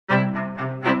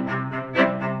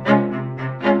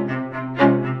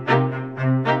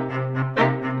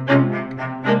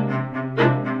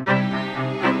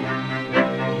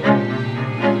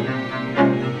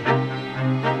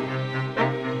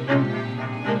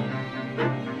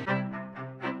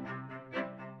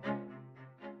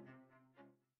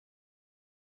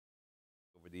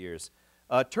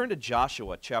Turn to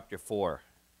Joshua chapter 4.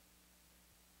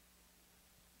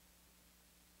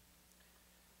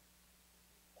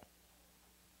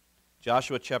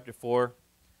 Joshua chapter 4,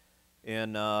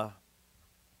 and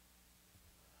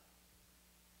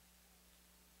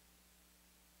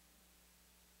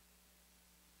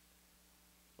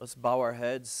let's bow our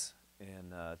heads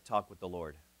and talk with the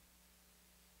Lord.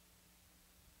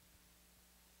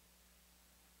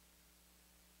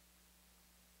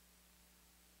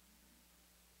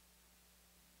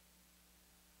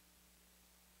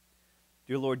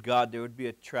 Dear Lord God, there would be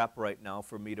a trap right now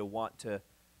for me to want to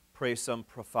pray some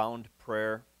profound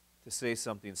prayer, to say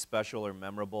something special or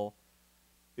memorable.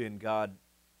 In God,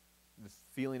 the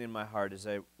feeling in my heart is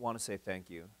I want to say thank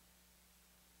you.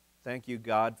 Thank you,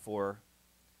 God, for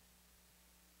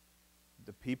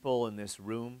the people in this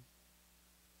room,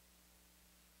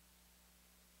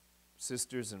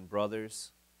 sisters and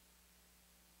brothers.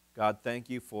 God, thank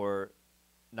you for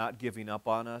not giving up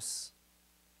on us.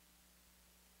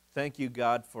 Thank you,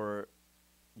 God, for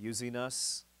using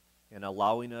us and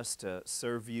allowing us to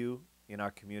serve you in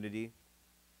our community.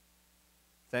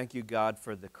 Thank you, God,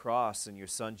 for the cross and your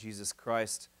Son, Jesus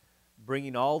Christ,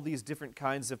 bringing all these different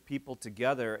kinds of people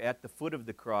together at the foot of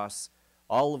the cross,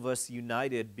 all of us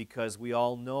united because we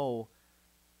all know,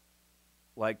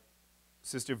 like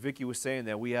Sister Vicky was saying,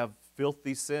 that we have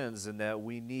filthy sins and that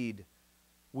we need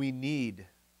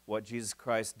what Jesus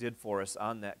Christ did for us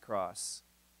on that cross.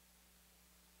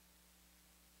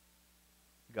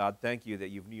 God, thank you that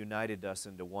you've united us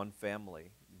into one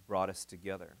family. You've brought us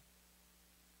together.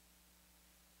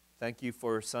 Thank you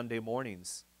for Sunday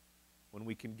mornings when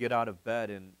we can get out of bed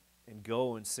and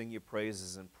go and sing your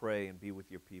praises and pray and be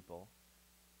with your people.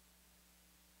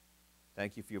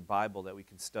 Thank you for your Bible that we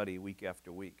can study week after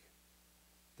week,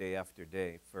 day after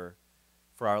day, for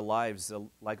our lives,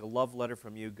 like a love letter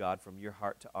from you, God, from your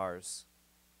heart to ours.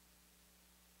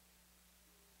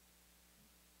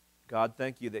 God,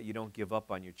 thank you that you don't give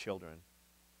up on your children.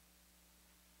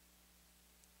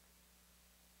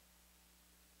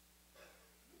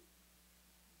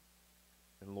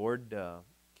 And Lord,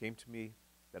 came to me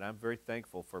that I'm very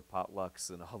thankful for potlucks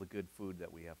and all the good food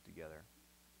that we have together.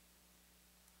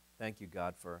 Thank you,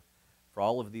 God, for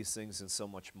all of these things and so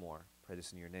much more. Pray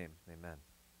this in your name. Amen.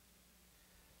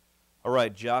 All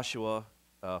right, Joshua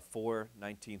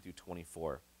 4:19 through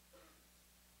 24.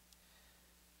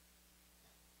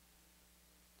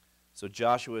 So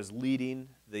Joshua is leading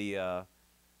the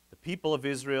people of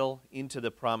Israel into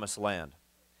the promised land.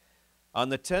 On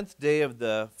the 10th day of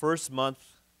the first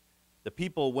month, the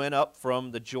people went up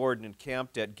from the Jordan and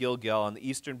camped at Gilgal on the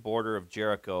eastern border of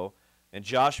Jericho, and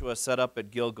Joshua set up at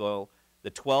Gilgal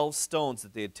the 12 stones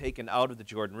that they had taken out of the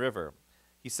Jordan River.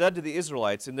 He said to the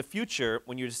Israelites, "In the future,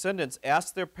 when your descendants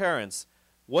ask their parents,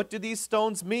 'What do these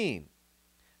stones mean?'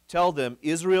 tell them,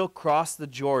 'Israel crossed the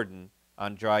Jordan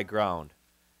on dry ground.'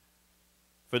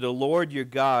 For the Lord your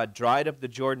God dried up the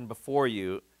Jordan before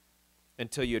you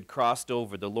until you had crossed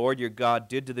over. The Lord your God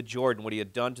did to the Jordan what he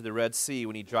had done to the Red Sea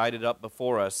when he dried it up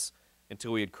before us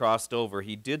until we had crossed over.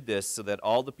 He did this so that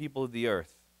all the people of the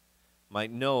earth might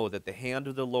know that the hand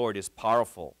of the Lord is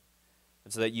powerful,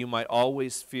 and so that you might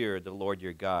always fear the Lord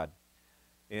your God."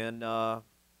 And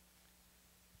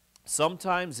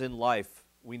sometimes in life,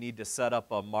 we need to set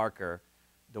up a marker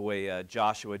the way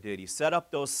Joshua did. He set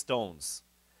up those stones.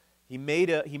 He made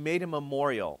a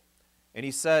memorial, and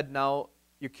he said, now,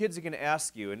 your kids are going to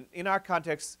ask you, and in our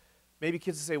context, maybe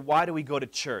kids will say, why do we go to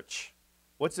church?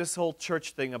 What's this whole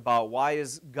church thing about? Why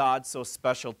is God so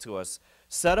special to us?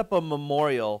 Set up a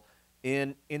memorial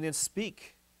and then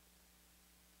speak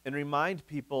and remind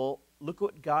people, look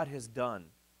what God has done.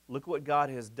 Look what God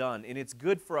has done, and it's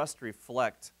good for us to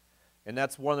reflect, and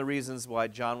that's one of the reasons why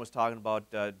John was talking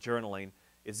about journaling.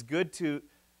 It's good to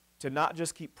not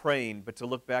just keep praying, but to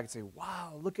look back and say,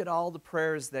 wow, look at all the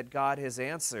prayers that God has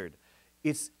answered.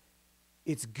 It's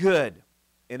good,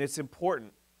 and it's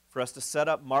important for us to set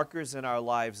up markers in our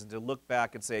lives and to look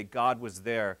back and say, God was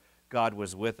there, God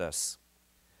was with us.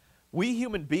 We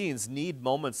human beings need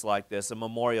moments like this, a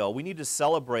memorial. We need to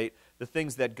celebrate the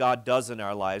things that God does in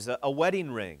our lives. A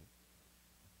wedding ring,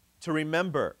 to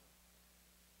remember,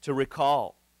 to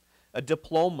recall, a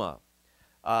diploma.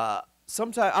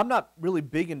 Sometimes I'm not really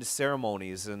big into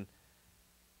ceremonies, and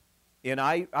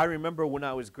I remember when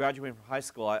I was graduating from high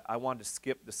school, I wanted to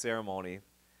skip the ceremony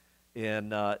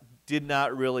and did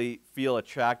not really feel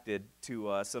attracted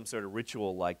to some sort of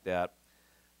ritual like that.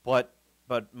 But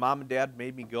Mom and Dad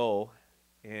made me go,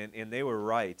 and they were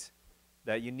right,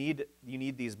 that you need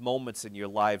these moments in your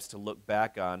lives to look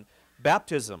back on.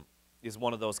 Baptism is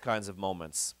one of those kinds of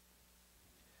moments.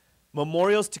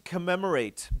 Memorials to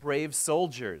commemorate brave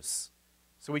soldiers.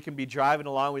 So we can be driving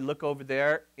along, we look over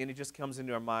there, and it just comes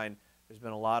into our mind, there's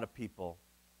been a lot of people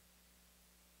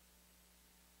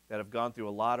that have gone through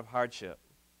a lot of hardship.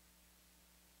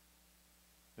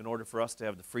 In order for us to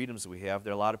have the freedoms we have,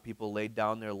 there are a lot of people laid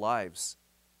down their lives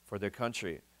for their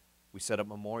country. We set up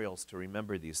memorials to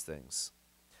remember these things.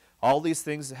 All these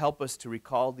things help us to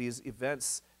recall these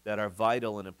events that are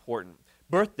vital and important.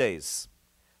 Birthdays,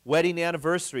 wedding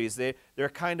anniversaries, they're a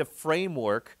kind of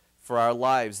framework for our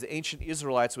lives. The ancient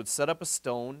Israelites would set up a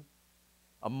stone,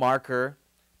 a marker,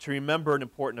 to remember an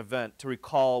important event, to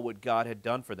recall what God had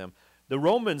done for them. The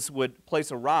Romans would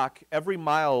place a rock every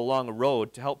mile along a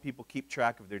road to help people keep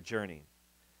track of their journey.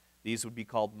 These would be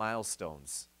called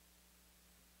milestones.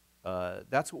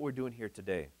 That's what we're doing here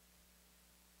today.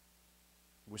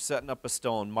 We're setting up a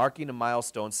stone, marking a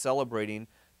milestone, celebrating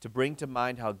to bring to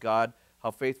mind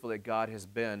how faithful that God has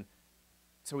been,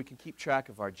 so we can keep track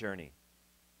of our journey.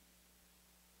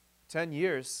 10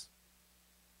 years,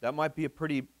 that might be a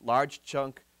pretty large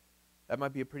chunk. That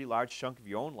might be a pretty large chunk of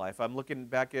your own life. I'm looking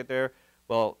back at there.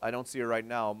 Well, I don't see her right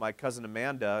now. My cousin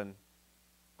Amanda,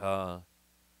 and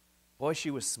boy, she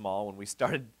was small when we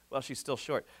started. Well, she's still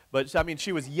short. But, I mean,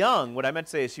 she was young. What I meant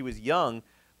to say is she was young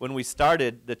when we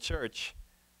started the church.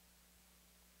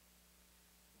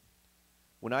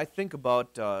 When I think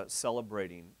about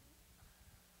celebrating,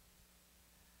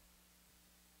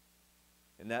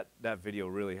 and that video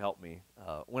really helped me.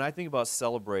 When I think about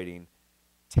celebrating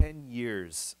 10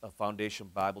 years of Foundation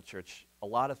Bible Church, a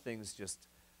lot of things just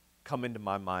come into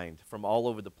my mind from all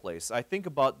over the place. I think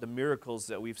about the miracles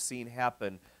that we've seen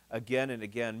happen again and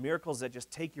again, miracles that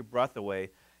just take your breath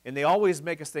away. And they always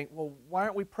make us think, well, why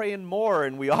aren't we praying more?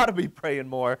 And we ought to be praying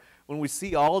more when we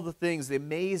see all of the things, the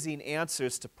amazing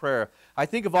answers to prayer. I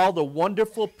think of all the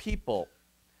wonderful people.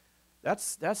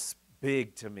 That's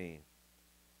big to me.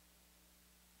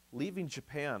 Leaving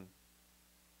Japan,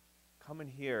 coming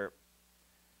here,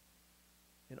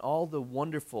 and all the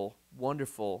wonderful,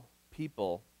 wonderful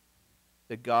people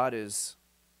that God has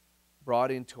brought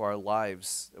into our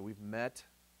lives, that we've met,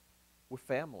 we're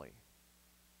family.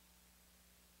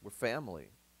 We're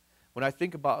family. When I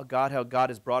think about God, how God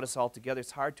has brought us all together,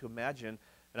 it's hard to imagine.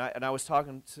 And I was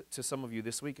talking to some of you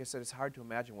this week. I said it's hard to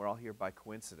imagine we're all here by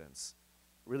coincidence.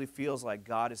 It really feels like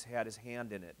God has had his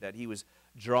hand in it, that he was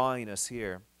drawing us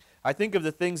here. I think of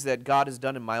the things that God has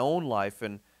done in my own life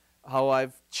and how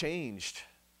I've changed.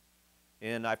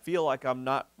 And I feel like I'm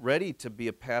not ready to be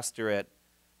a pastor at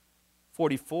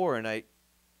 44, and I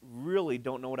really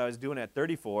don't know what I was doing at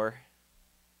 34.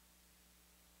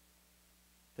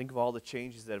 Think of all the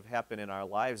changes that have happened in our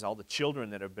lives, all the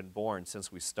children that have been born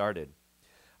since we started.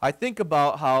 I think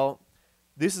about how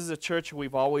this is a church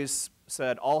we've always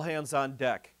said, all hands on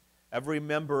deck. Every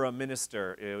member a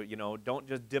minister. Don't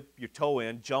just dip your toe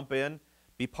in, jump in,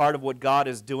 be part of what God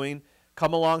is doing.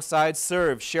 Come alongside,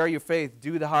 serve, share your faith,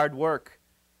 do the hard work.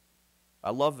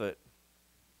 I love it.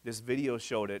 This video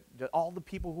showed it. All the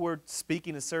people who are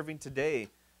speaking and serving today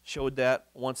showed that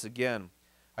once again.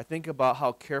 I think about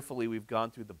how carefully we've gone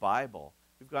through the Bible.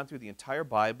 We've gone through the entire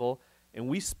Bible, and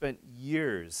we spent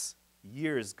years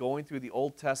going through the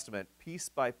Old Testament piece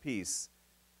by piece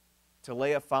to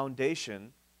lay a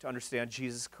foundation to understand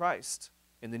Jesus Christ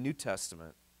in the New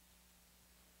Testament.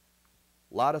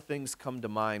 A lot of things come to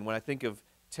mind. When I think of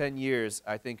 10 years,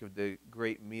 I think of the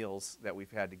great meals that we've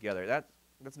had together.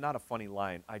 That's not a funny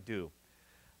line. I do.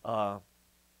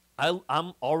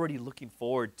 I'm already looking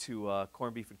forward to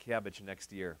corned beef and cabbage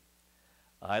next year.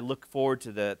 I look forward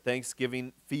to the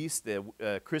Thanksgiving feast,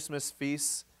 the Christmas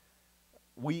feasts.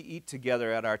 We eat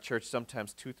together at our church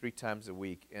sometimes 2-3 times a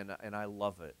week, and I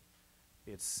love it.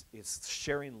 It's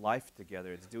sharing life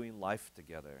together. It's doing life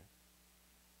together.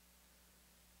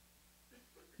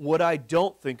 What I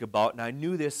don't think about, and I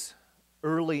knew this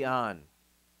early on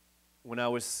when I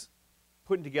was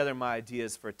putting together my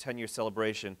ideas for a 10-year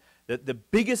celebration, that the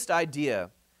biggest idea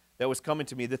that was coming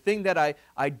to me, the thing that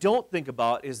I don't think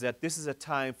about is that this is a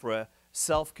time for a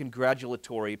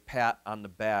self-congratulatory pat on the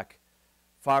back.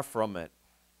 Far from it.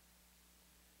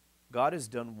 God has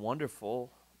done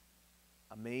wonderful,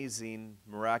 amazing,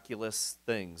 miraculous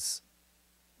things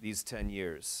these 10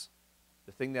 years.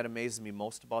 The thing that amazes me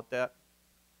most about that,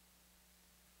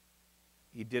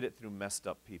 he did it through messed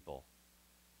up people.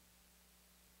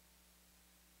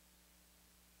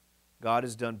 God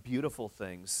has done beautiful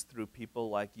things through people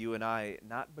like you and I,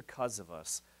 not because of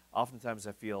us. Oftentimes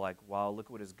I feel like, wow, look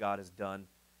what God has done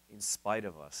in spite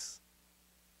of us.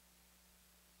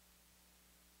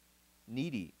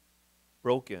 Needy,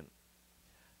 broken,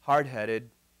 hard-headed.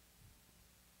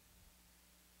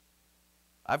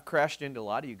 I've crashed into a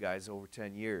lot of you guys over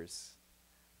 10 years.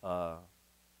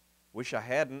 Wish I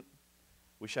hadn't.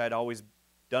 Wish I had always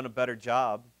done a better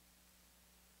job.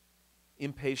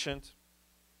 Impatient,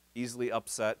 easily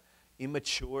upset,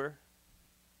 immature.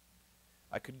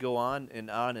 I could go on and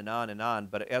on and on and on,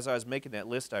 but as I was making that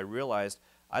list, I realized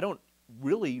I don't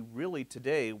really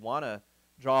today want to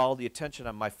draw all the attention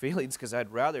on my feelings, because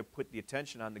I'd rather put the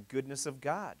attention on the goodness of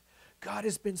God. God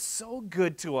has been so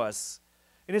good to us.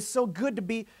 And it's so good to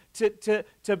be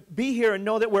here and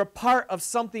know that we're a part of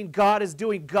something God is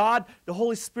doing. God, the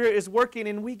Holy Spirit is working,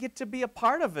 and we get to be a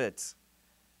part of it.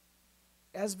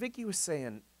 As Vicki was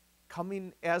saying,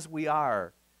 coming as we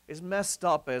are, as messed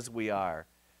up as we are,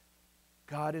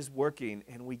 God is working,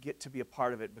 and we get to be a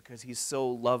part of it because He's so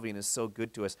loving and so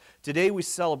good to us. Today we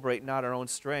celebrate not our own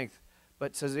strength,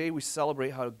 but today we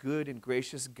celebrate how good and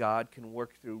gracious God can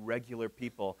work through regular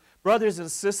people. Brothers and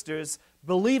sisters,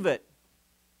 believe it.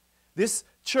 This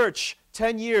church,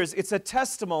 10 years, it's a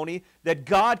testimony that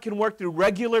God can work through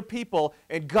regular people,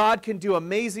 and God can do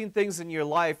amazing things in your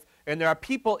life. And there are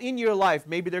people in your life,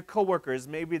 maybe they're coworkers,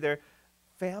 maybe they're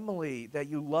family that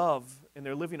you love, and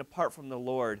they're living apart from the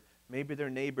Lord. Maybe they're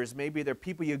neighbors, maybe they're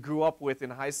people you grew up with in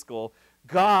high school.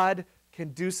 God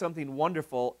can do something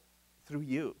wonderful through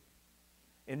you.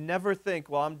 And never think,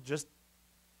 well, I'm just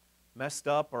messed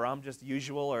up, or I'm just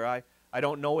usual, or I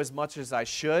don't know as much as I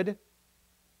should.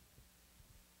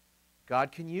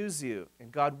 God can use you,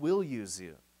 and God will use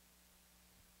you.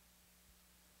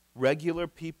 Regular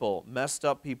people, messed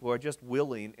up people, are just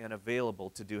willing and available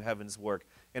to do heaven's work.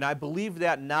 And I believe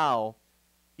that now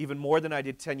even more than I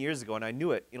did 10 years ago, and I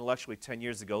knew it intellectually 10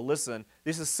 years ago. Listen,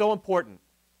 this is so important.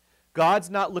 God's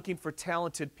not looking for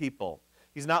talented people.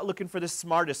 He's not looking for the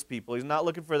smartest people. He's not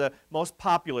looking for the most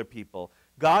popular people.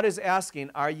 God is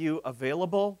asking, are you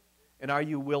available and are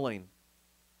you willing?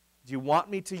 Do you want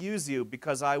me to use you?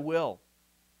 Because I will.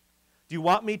 Do you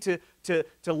want me to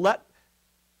let...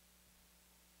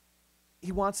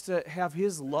 He wants to have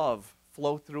His love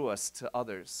flow through us to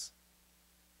others.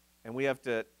 And we have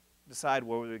to decide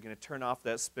whether we're going to turn off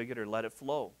that spigot or let it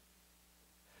flow.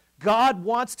 God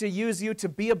wants to use you to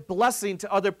be a blessing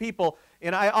to other people.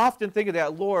 And I often think of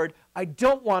that, Lord, I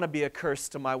don't want to be a curse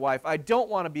to my wife. I don't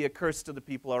want to be a curse to the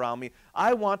people around me.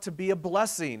 I want to be a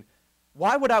blessing.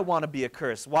 Why would I want to be a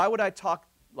curse? Why would I talk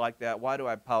like that? Why do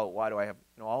I pout? Why do I have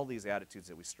all these attitudes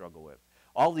that we struggle with?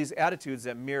 All these attitudes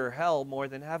that mirror hell more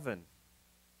than heaven.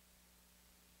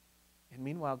 And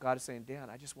meanwhile, God is saying, Dan,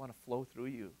 I just want to flow through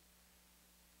you.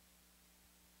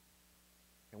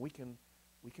 And we can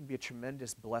be a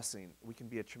tremendous blessing. We can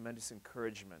be a tremendous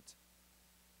encouragement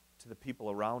to the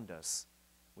people around us.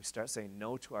 We start saying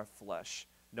no to our flesh,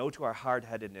 no to our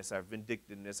hard-headedness, our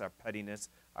vindictiveness, our pettiness,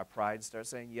 our pride. Start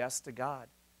saying yes to God.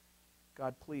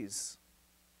 God, please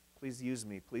use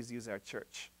me. Please use our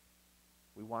church.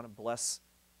 We want to bless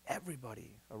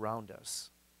everybody around us.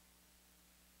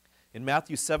 In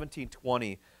Matthew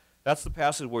 17:20, that's the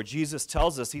passage where Jesus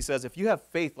tells us, He says, if you have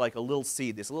faith like a little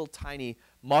seed, this little tiny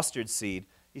mustard seed,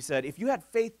 He said, if you had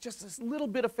faith, just this little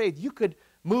bit of faith, you could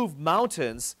move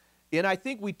mountains. And I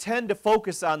think we tend to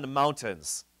focus on the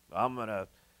mountains. I'm going to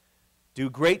do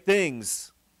great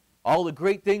things, all the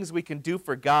great things we can do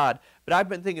for God. But I've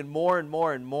been thinking more and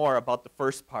more and more about the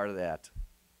first part of that.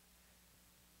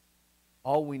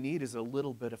 All we need is a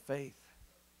little bit of faith.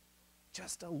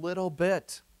 Just a little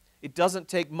bit. It doesn't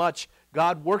take much.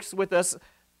 God works with us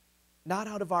not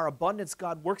out of our abundance.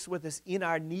 God works with us in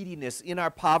our neediness, in our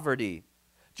poverty.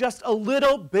 Just a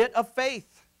little bit of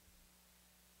faith.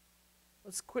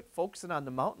 Let's quit focusing on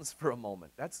the mountains for a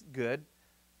moment. That's good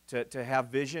to have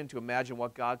vision, to imagine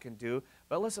what God can do.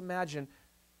 But let's imagine,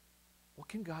 what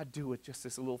can God do with just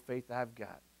this little faith I've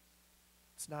got?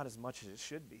 It's not as much as it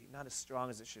should be, not as strong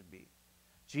as it should be.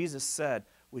 Jesus said,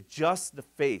 with just the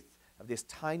faith of this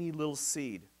tiny little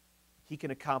seed, He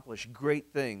can accomplish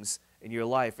great things in your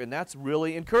life. And that's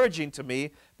really encouraging to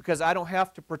me, because I don't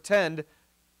have to pretend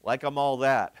like I'm all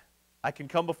that. I can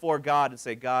come before God and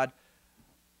say, God,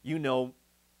 you know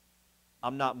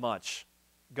I'm not much.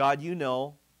 God, you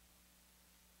know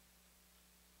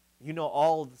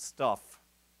all the stuff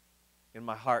in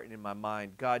my heart and in my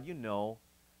mind. God, you know.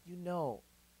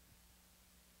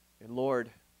 And Lord,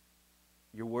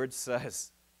 your word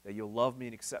says that you'll love me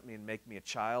and accept me and make me a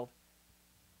child.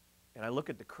 And I look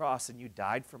at the cross and you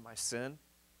died for my sin.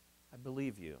 I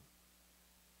believe you.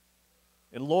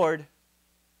 And Lord,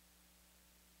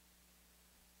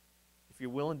 if you're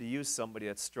willing to use somebody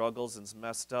that struggles and is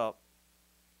messed up,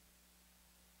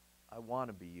 I want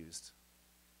to be used.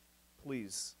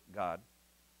 Please, God.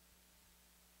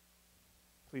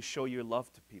 Please show your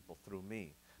love to people through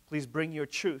me. Please bring your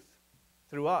truth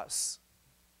through us.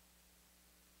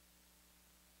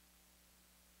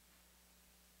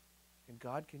 And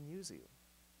God can use you.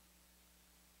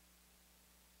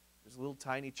 This little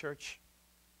tiny church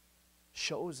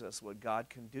shows us what God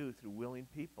can do through willing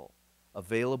people,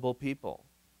 available people.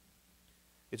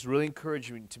 It's really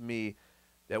encouraging to me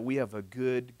that we have a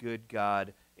good, good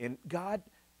God. And God,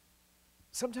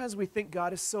 sometimes we think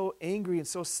God is so angry and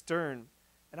so stern.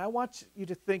 And I want you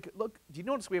to think, look, do you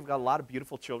notice we have got a lot of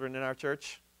beautiful children in our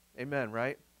church? Amen,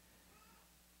 right?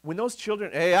 When those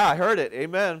children, hey, yeah, I heard it,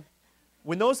 amen.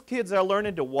 When those kids are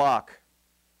learning to walk,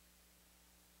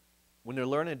 when they're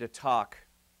learning to talk,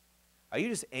 are you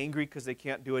just angry because they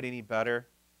can't do it any better?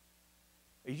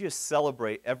 Or you just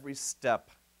celebrate every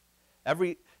step,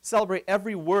 celebrate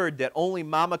every word that only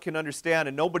mama can understand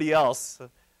and nobody else.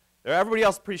 Everybody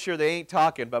else pretty sure they ain't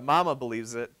talking, but mama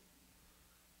believes it.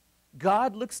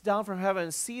 God looks down from heaven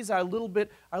and sees our little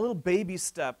baby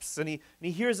steps, and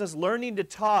he hears us learning to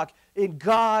talk, and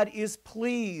God is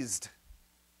pleased.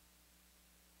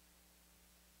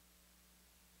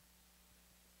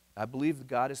 I believe that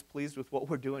God is pleased with what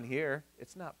we're doing here.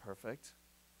 It's not perfect.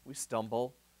 We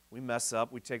stumble, we mess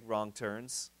up, we take wrong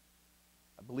turns.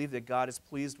 I believe that God is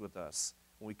pleased with us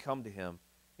when we come to Him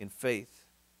in faith.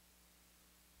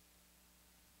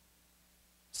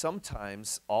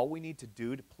 Sometimes all we need to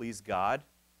do to please God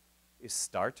is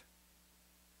start.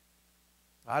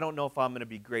 I don't know if I'm going to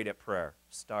be great at prayer.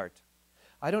 Start.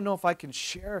 I don't know if I can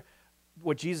share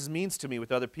what Jesus means to me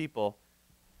with other people.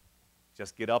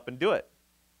 Just get up and do it.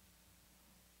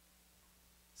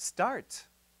 Start.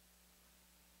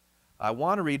 I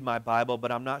want to read my Bible,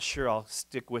 but I'm not sure I'll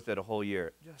stick with it a whole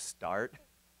year. Just start.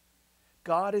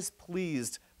 God is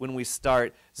pleased when we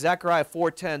start. Zechariah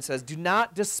 4:10 says, "Do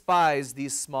not despise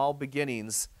these small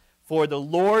beginnings, for the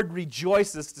Lord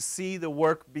rejoices to see the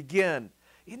work begin."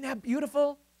 Isn't that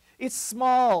beautiful? It's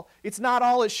small. It's not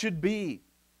all it should be.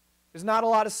 There's not a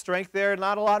lot of strength there,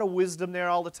 not a lot of wisdom there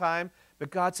all the time, but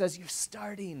God says, you're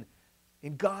starting.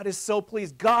 And God is so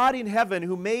pleased. God in heaven,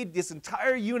 who made this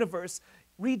entire universe,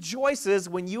 rejoices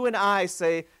when you and I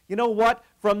say, you know what,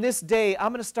 from this day,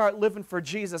 I'm going to start living for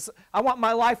Jesus. I want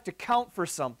my life to count for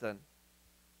something.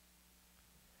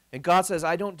 And God says,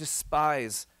 I don't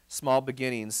despise small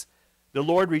beginnings. The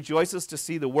Lord rejoices to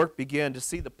see the work begin, to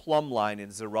see the plumb line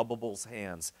in Zerubbabel's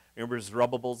hands. Remember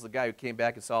Zerubbabel's the guy who came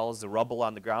back and saw all the rubble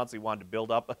on the ground, so he wanted to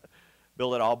build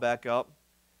it all back up.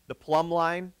 The plumb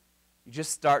line, you're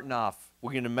just starting off.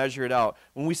 We're going to measure it out.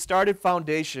 When we started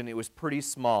Foundation, it was pretty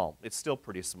small. It's still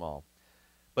pretty small.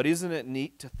 But isn't it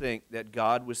neat to think that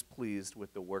God was pleased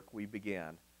with the work we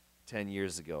began 10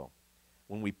 years ago?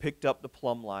 When we picked up the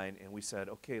plumb line and we said,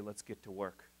 okay, let's get to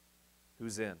work.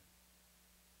 Who's in?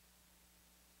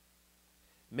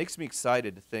 It makes me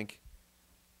excited to think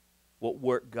what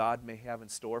work God may have in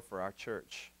store for our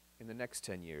church in the next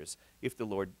 10 years, if the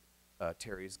Lord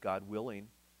tarries, God willing,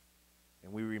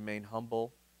 and we remain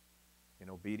humble and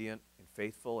obedient and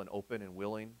faithful and open and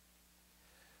willing.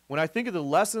 When I think of the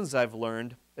lessons I've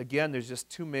learned, again, there's just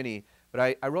too many,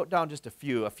 but I wrote down just a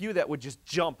few that would just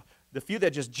jump, the few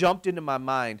that just jumped into my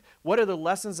mind. What are the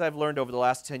lessons I've learned over the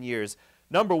last 10 years?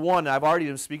 Number one, I've already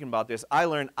been speaking about this, I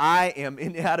learned I am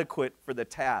inadequate for the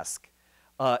task.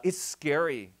 It's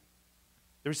scary.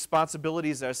 The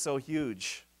responsibilities are so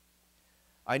huge.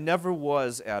 I never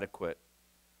was adequate.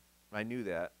 I knew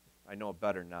that. I know it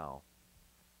better now.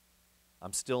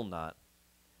 I'm still not.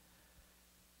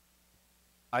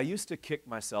 I used to kick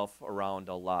myself around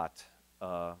a lot.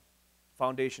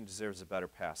 Foundation deserves a better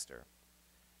pastor.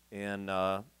 And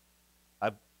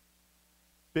I've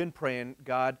been praying,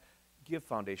 God, give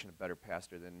Foundation a better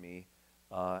pastor than me.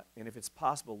 And if it's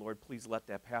possible, Lord, please let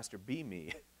that pastor be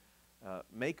me.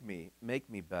 Make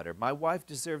me better. My wife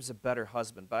deserves a better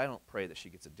husband, but I don't pray that she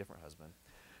gets a different husband.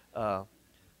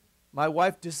 My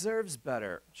wife deserves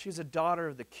better. She's a daughter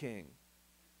of the King.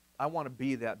 I want to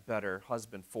be that better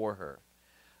husband for her.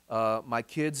 My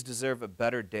kids deserve a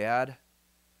better dad.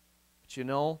 But you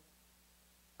know,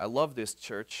 I love this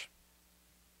church.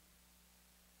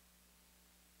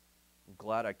 I'm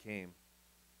glad I came.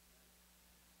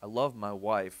 I love my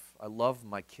wife. I love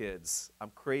my kids.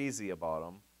 I'm crazy about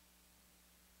them.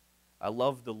 I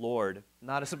love the Lord,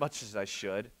 not as much as I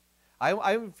should.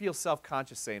 I feel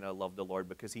self-conscious saying I love the Lord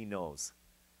because He knows.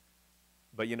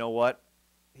 But you know what?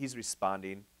 He's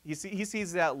responding. He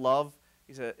sees that love,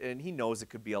 and He knows it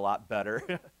could be a lot better,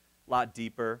 a lot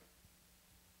deeper.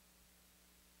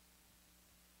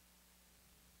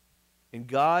 And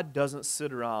God doesn't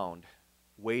sit around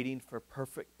waiting for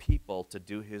perfect people to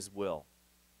do His will.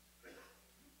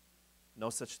 No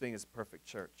such thing as perfect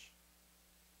church.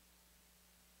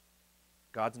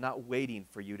 God's not waiting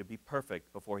for you to be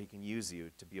perfect before he can use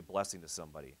you to be a blessing to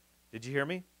somebody. Did you hear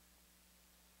me?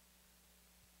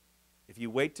 If you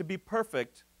wait to be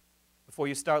perfect before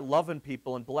you start loving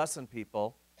people and blessing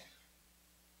people,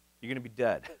 you're going to be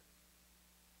dead.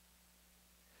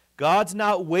 God's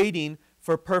not waiting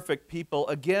for perfect people.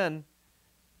 Again,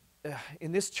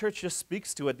 and this church just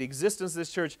speaks to it, the existence of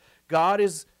this church. God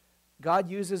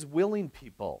uses willing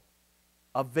people,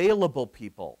 available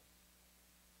people.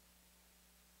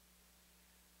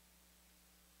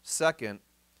 Second,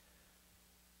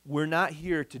 we're not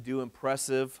here to do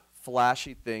impressive,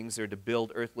 flashy things or to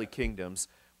build earthly kingdoms.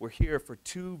 We're here for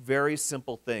two very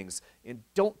simple things. And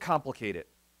don't complicate it.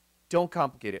 Don't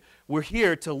complicate it. We're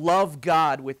here to love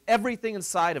God with everything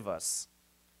inside of us.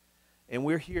 And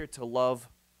we're here to love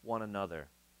one another.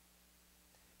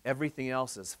 Everything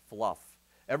else is fluff.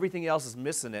 Everything else is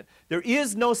missing it. There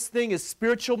is no thing as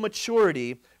spiritual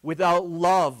maturity without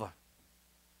love.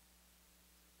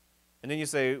 And then you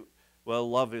say, well,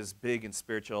 love is big and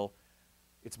spiritual.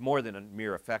 It's more than a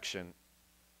mere affection.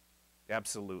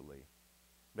 Absolutely.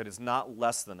 But it's not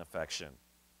less than affection.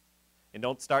 And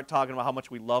don't start talking about how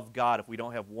much we love God if we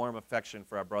don't have warm affection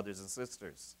for our brothers and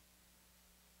sisters.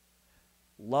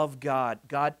 Love God.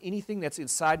 God, anything that's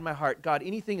inside my heart, God,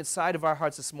 anything inside of our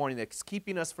hearts this morning that's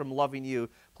keeping us from loving you,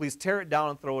 please tear it down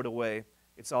and throw it away.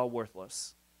 It's all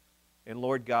worthless. And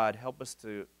Lord God, help us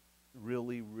to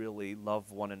really, really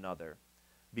love one another.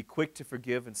 Be quick to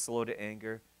forgive and slow to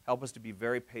anger. Help us to be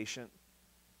very patient,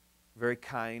 very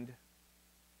kind.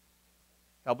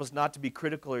 Help us not to be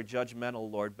critical or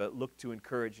judgmental, Lord, but look to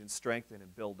encourage and strengthen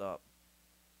and build up.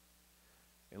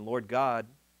 And Lord God,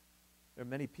 there are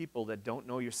many people that don't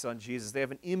know your Son, Jesus. They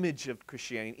have an image of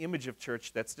Christianity, an image of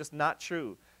church that's just not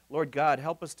true. Lord God,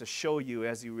 help us to show you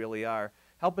as you really are.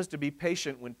 Help us to be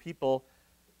patient when people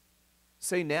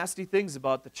say nasty things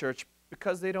about the church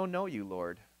because they don't know you,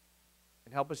 Lord.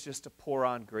 And help us just to pour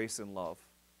on grace and love.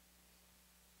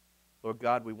 Lord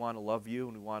God, we want to love you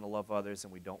and we want to love others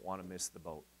and we don't want to miss the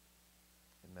boat.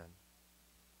 Amen.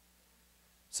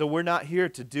 So we're not here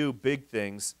to do big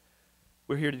things.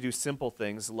 We're here to do simple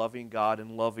things, loving God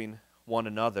and loving one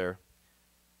another.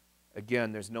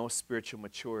 Again, there's no spiritual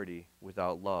maturity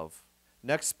without love.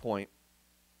 Next point,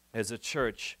 as a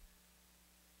church,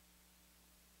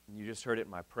 and you just heard it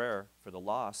in my prayer for the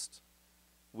lost,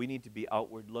 we need to be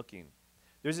outward looking.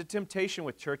 There's a temptation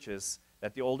with churches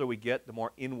that the older we get, the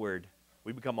more inward.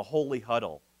 We become a holy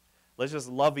huddle. Let's just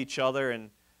love each other,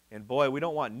 and boy, we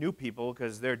don't want new people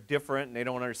because they're different and they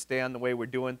don't understand the way we're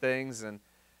doing things. And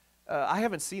I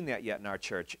haven't seen that yet in our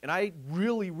church, and I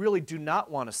really, really do not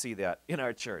want to see that in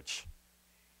our church.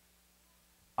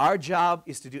 Our job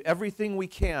is to do everything we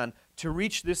can to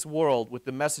reach this world with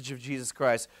the message of Jesus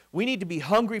Christ. We need to be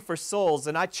hungry for souls,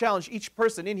 and I challenge each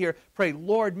person in here, pray,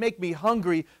 Lord, make me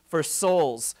hungry for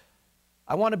souls.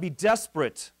 I want to be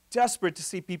desperate to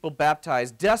see people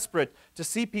baptized, desperate to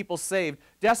see people saved,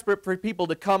 desperate for people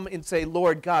to come and say,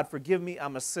 Lord God, forgive me,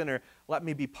 I'm a sinner. Let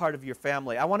me be part of your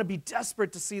family. I want to be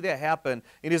desperate to see that happen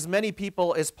in as many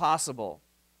people as possible.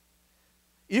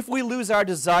 If we lose our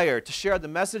desire to share the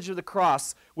message of the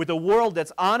cross with a world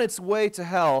that's on its way to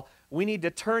hell, we need to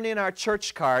turn in our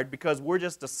church card because we're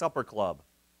just a supper club.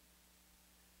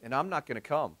 And I'm not going to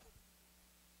come.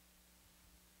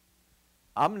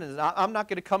 I'm not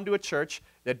going to come to a church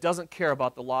that doesn't care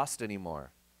about the lost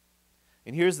anymore.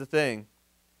 And here's the thing.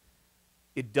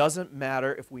 It doesn't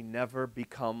matter if we never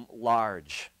become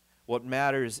large. What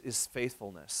matters is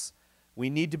faithfulness. We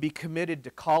need to be committed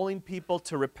to calling people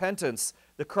to repentance.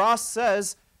 The cross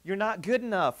says, you're not good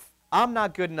enough. I'm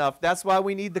not good enough. That's why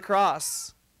we need the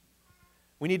cross.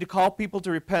 We need to call people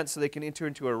to repent so they can enter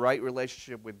into a right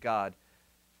relationship with God.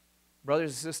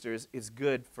 Brothers and sisters, it's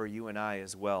good for you and I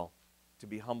as well to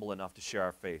be humble enough to share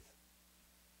our faith.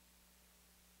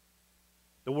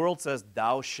 The world says,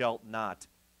 thou shalt not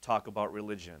talk about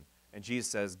religion. And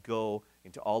Jesus says, go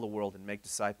into all the world and make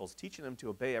disciples, teaching them to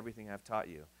obey everything I've taught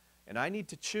you. And I need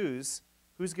to choose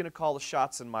who's going to call the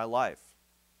shots in my life.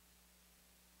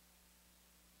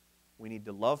 We need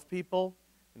to love people,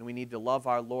 and we need to love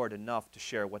our Lord enough to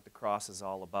share what the cross is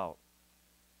all about.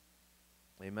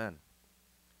 Amen.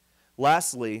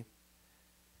 Lastly,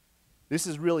 this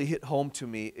has really hit home to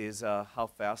me is how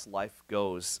fast life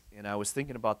goes. And I was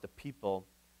thinking about the people,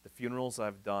 the funerals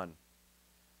I've done.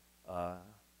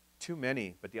 Too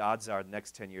many, but the odds are the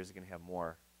next 10 years are going to have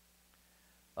more.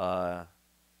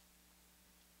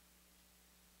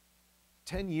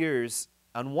 10 years,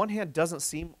 on one hand, doesn't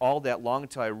seem all that long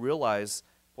until I realize,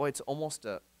 boy, it's almost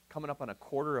coming up on a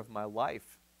quarter of my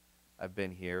life I've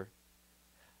been here.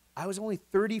 I was only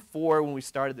 34 when we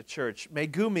started the church.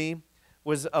 Megumi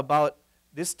was about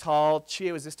this tall.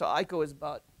 Chia was this tall. Aiko was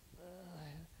about,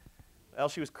 well,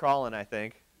 she was crawling, I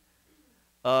think.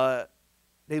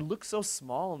 They look so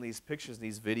small in these pictures,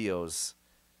 these videos.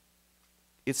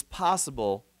 It's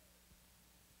possible.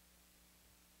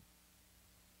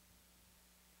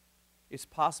 It's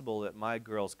possible that my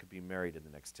girls could be married in the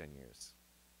next 10 years.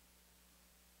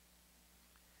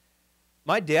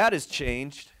 My dad has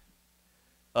changed.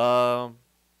 How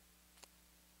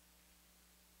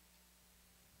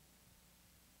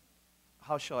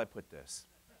shall I put this?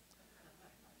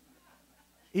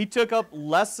 He took up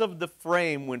less of the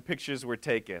frame when pictures were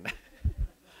taken.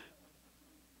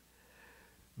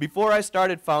 Before I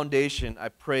started Foundation, I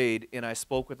prayed and I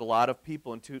spoke with a lot of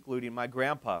people, including my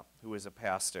grandpa, who is a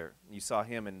pastor. You saw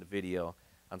him in the video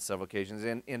on several occasions.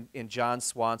 And John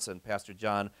Swanson, Pastor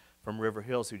John from River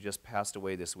Hills, who just passed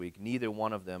away this week. Neither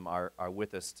one of them are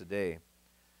with us today.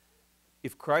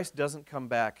 If Christ doesn't come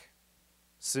back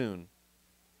soon,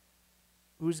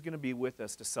 who's going to be with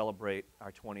us to celebrate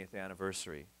our 20th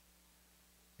anniversary?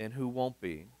 And who won't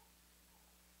be?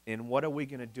 And what are we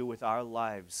going to do with our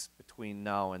lives between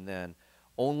now and then?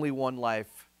 Only one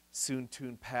life, soon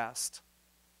past.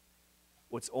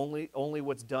 Only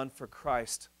what's done for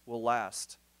Christ will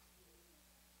last.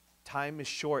 Time is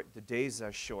short. The days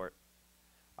are short.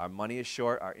 Our money is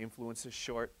short. Our influence is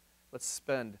short. Let's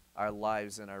spend our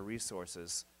lives and our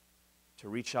resources to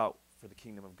reach out for the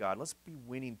kingdom of God. Let's be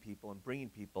winning people and bringing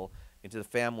people into the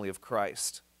family of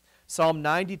Christ. Psalm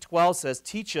 90:12 says,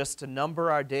 "Teach us to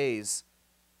number our days,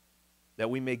 that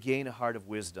we may gain a heart of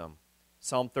wisdom."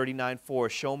 Psalm 39:4,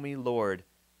 "Show me, Lord,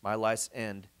 my life's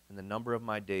end and the number of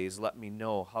my days. Let me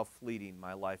know how fleeting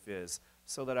my life is,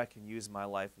 so that I can use my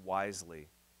life wisely."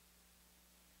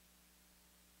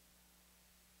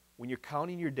 When you're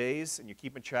counting your days and you're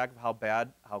keeping track of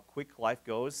how quick life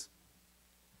goes,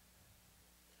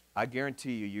 I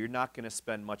guarantee you're not going to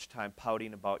spend much time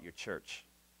pouting about your church,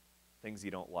 things you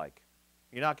don't like.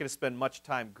 You're not going to spend much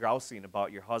time grousing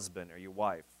about your husband or your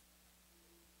wife.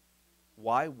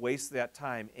 Why waste that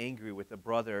time angry with a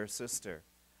brother or sister?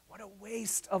 What a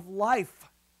waste of life.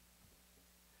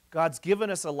 God's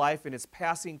given us a life and it's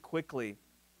passing quickly.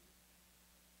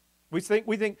 We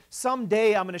think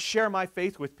someday I'm going to share my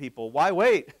faith with people. Why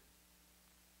wait?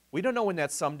 We don't know when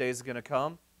that someday is going to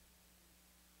come.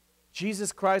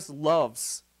 Jesus Christ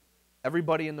loves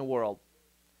everybody in the world.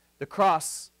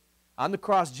 On the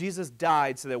cross, Jesus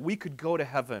died so that we could go to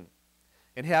heaven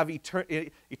and have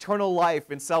eternal life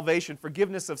and salvation,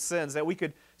 forgiveness of sins, that we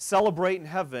could celebrate in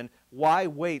heaven. Why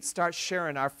wait? Start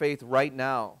sharing our faith right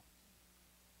now.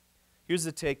 Here's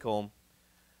the take home.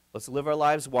 Let's live our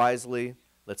lives wisely.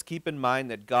 Let's keep in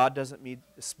mind that God doesn't need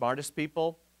the smartest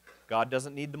people. God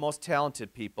doesn't need the most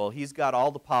talented people. He's got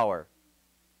all the power.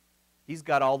 He's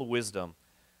got all the wisdom.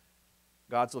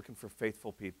 God's looking for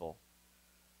faithful people.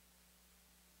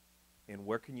 And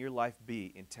where can your life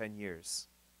be in 10 years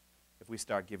if we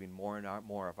start giving more and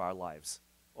more of our lives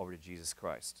over to Jesus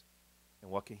Christ? And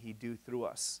what can He do through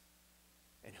us?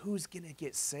 And who's going to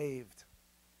get saved?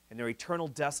 And their eternal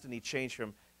destiny changed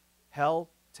from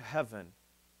hell to heaven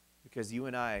because you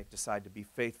and I decide to be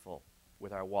faithful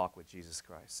with our walk with Jesus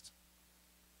Christ.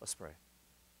 Let's pray.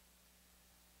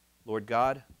 Lord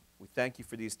God, we thank You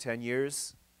for these 10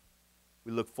 years.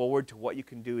 We look forward to what You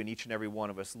can do in each and every one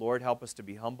of us. Lord, help us to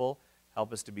be humble.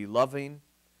 Help us to be loving.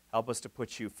 Help us to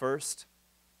put You first.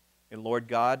 And Lord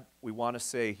God, we want to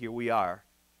say, here we are.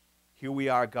 Here we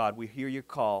are, God. We hear Your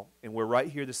call, and we're right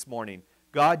here this morning.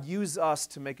 God, use us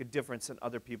to make a difference in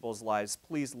other people's lives.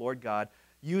 Please, Lord God,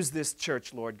 use this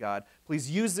church, Lord God. Please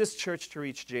use this church to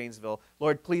reach Janesville.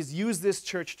 Lord, please use this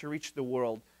church to reach the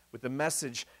world with the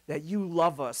message that You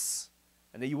love us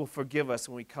and that You will forgive us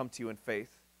when we come to You in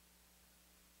faith.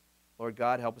 Lord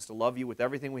God, help us to love You with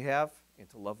everything we have and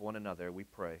to love one another, we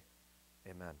pray.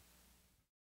 Amen.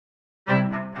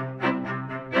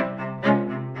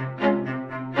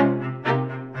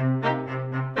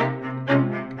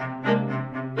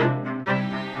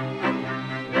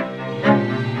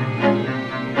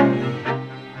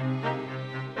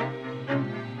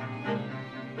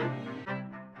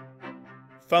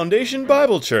 Foundation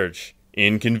Bible Church,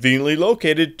 inconveniently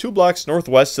located 2 blocks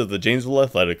northwest of the Janesville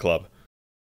Athletic Club.